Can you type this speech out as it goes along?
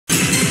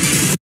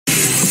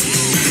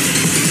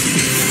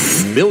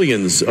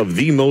Millions of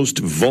the most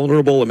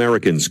vulnerable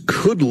Americans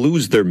could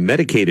lose their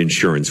Medicaid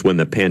insurance when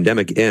the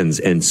pandemic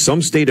ends, and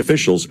some state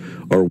officials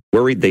are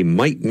worried they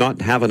might not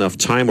have enough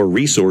time or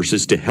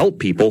resources to help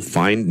people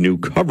find new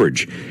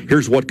coverage.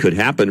 Here's what could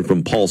happen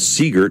from Paul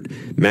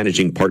Seegert,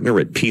 managing partner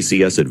at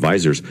PCS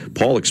Advisors.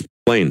 Paul,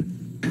 explain.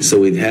 So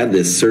we've had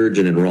this surge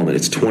in enrollment.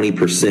 It's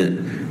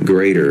 20%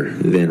 greater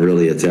than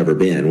really it's ever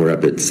been. We're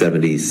up at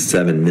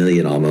 77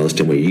 million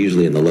almost, and we're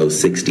usually in the low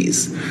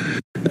 60s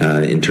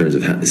in terms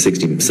of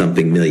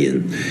 60-something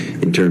million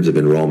in terms of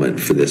enrollment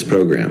for this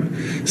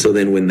program. So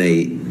then when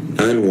they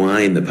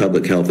unwind the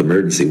public health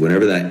emergency,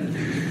 whenever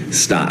that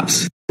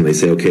stops, and they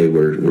say, okay,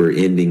 we're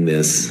ending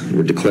this,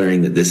 we're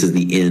declaring that this is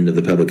the end of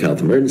the public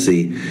health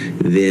emergency,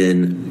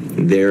 then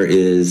there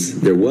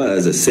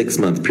was a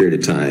 6-month period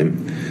of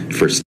time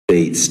for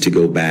states to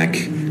go back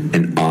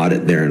and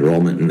audit their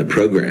enrollment in the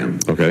program.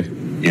 Okay.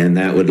 And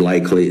that would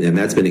likely, and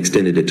that's been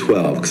extended to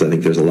 12 because I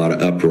think there's a lot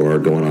of uproar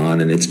going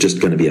on, and it's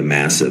just going to be a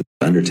massive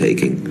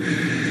undertaking.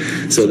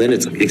 So then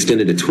it's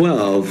extended to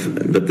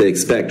 12, but they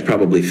expect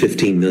probably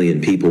 15 million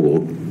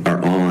people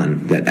are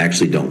on that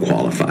actually don't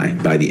qualify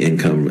by the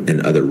income and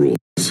other rules.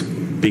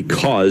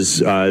 Because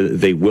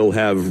they will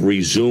have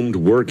resumed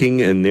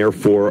working and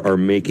therefore are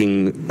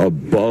making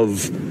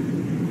above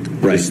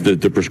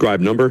the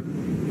prescribed number?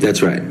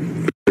 That's right.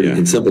 Yeah.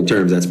 In simple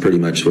terms, that's pretty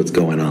much what's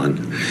going on.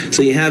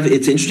 So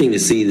it's interesting to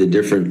see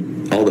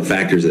all the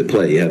factors at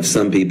play. You have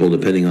some people,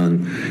 depending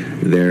on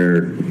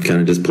their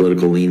kind of just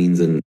political leanings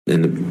and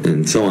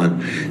so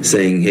on,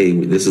 saying, hey,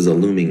 this is a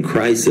looming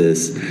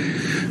crisis.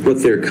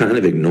 What they're kind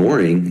of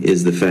ignoring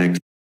is the fact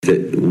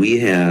that we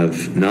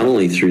have, not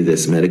only through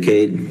this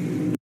Medicaid,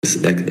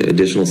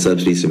 additional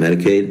subsidies to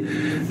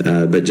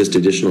Medicaid, but just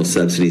additional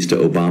subsidies to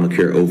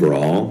Obamacare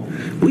overall.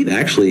 We've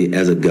actually,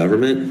 as a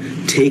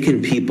government,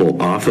 taken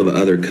people off of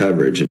other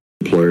coverage,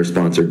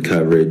 employer-sponsored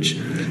coverage,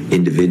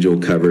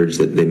 individual coverage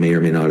that they may or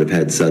may not have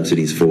had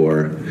subsidies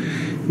for.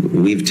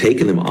 We've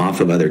taken them off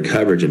of other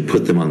coverage and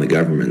put them on the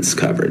government's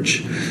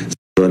coverage.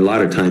 So a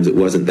lot of times it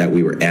wasn't that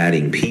we were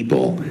adding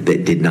people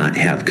that did not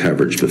have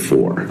coverage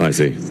before. I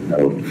see.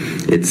 So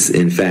it's,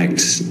 in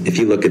fact, if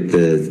you look at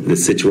the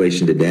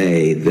situation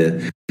today,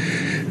 the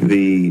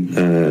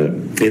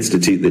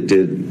institute that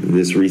did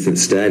this recent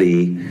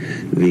study,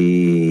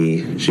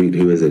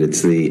 who is it?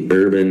 It's the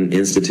Urban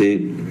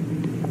Institute.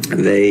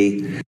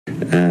 They,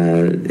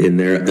 in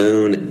their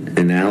own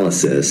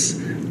analysis,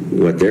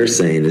 what they're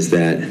saying is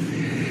that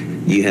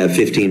you have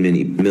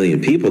 15 million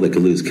people that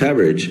could lose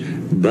coverage,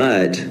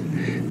 but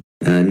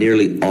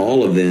nearly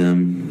all of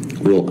them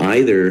will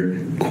either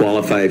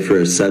qualify for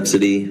a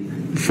subsidy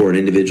for an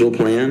individual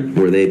plan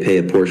where they pay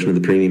a portion of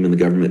the premium and the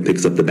government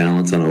picks up the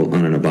balance on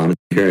an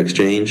Obamacare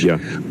exchange,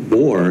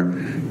 or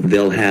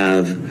they'll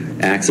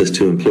have access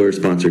to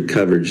employer-sponsored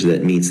coverage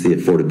that meets the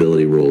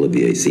affordability rule of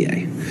the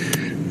ACA.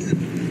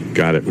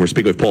 Got it. We're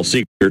speaking with Paul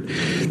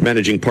Seegert,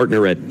 managing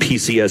partner at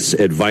PCS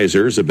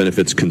Advisors, a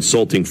benefits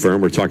consulting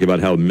firm. We're talking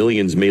about how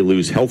millions may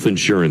lose health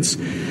insurance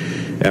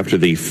after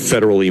the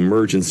federal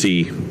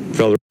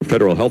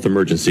health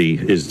emergency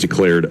is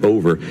declared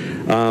over.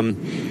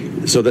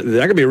 So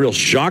that could be a real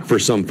shock for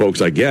some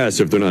folks, I guess,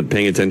 if they're not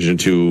paying attention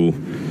to,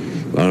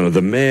 I don't know,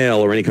 the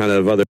mail or any kind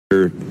of other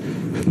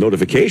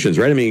notifications,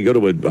 right? I mean, you go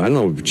to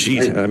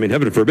I mean,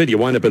 heaven forbid you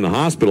wind up in the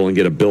hospital and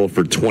get a bill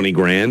for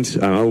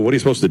 $20,000. What are you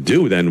supposed to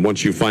do then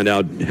once you find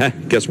out,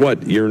 guess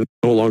what? You're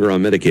no longer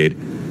on Medicaid.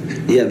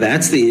 Yeah,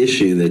 that's the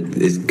issue.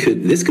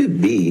 This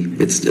could be.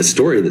 It's a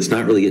story that's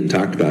not really getting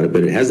talked about,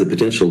 but it has the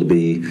potential to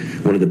be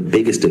one of the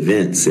biggest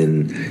events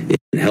in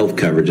health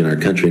coverage in our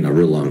country in a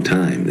real long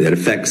time. That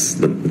affects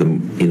a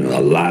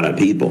lot of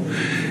people.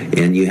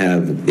 And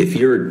if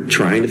you're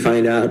trying to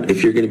find out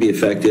if you're going to be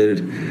affected,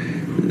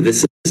 the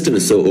system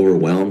is so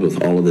overwhelmed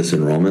with all of this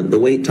enrollment. The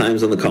wait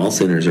times on the call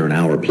centers are an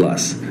hour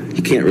plus.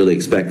 You can't really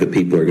expect that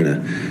people are going to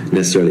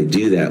necessarily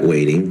do that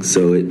waiting.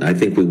 So I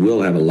think we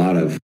will have a lot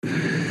of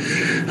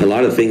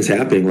things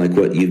happening like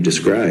what you've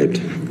described.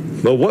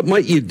 Well, what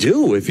might you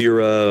do if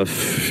you're a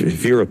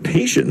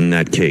patient in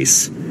that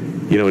case?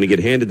 And you get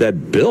handed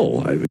that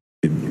bill.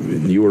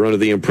 You were under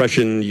the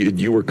impression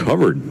you were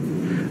covered.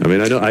 I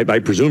mean, I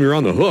presume you're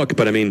on the hook,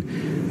 but I mean,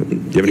 do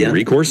you have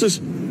any recourses?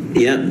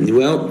 Yeah,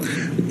 well,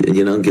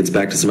 it gets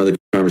back to some other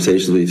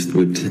conversations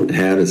we've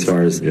had as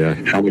far as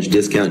how much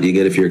discount do you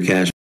get if you're a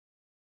cash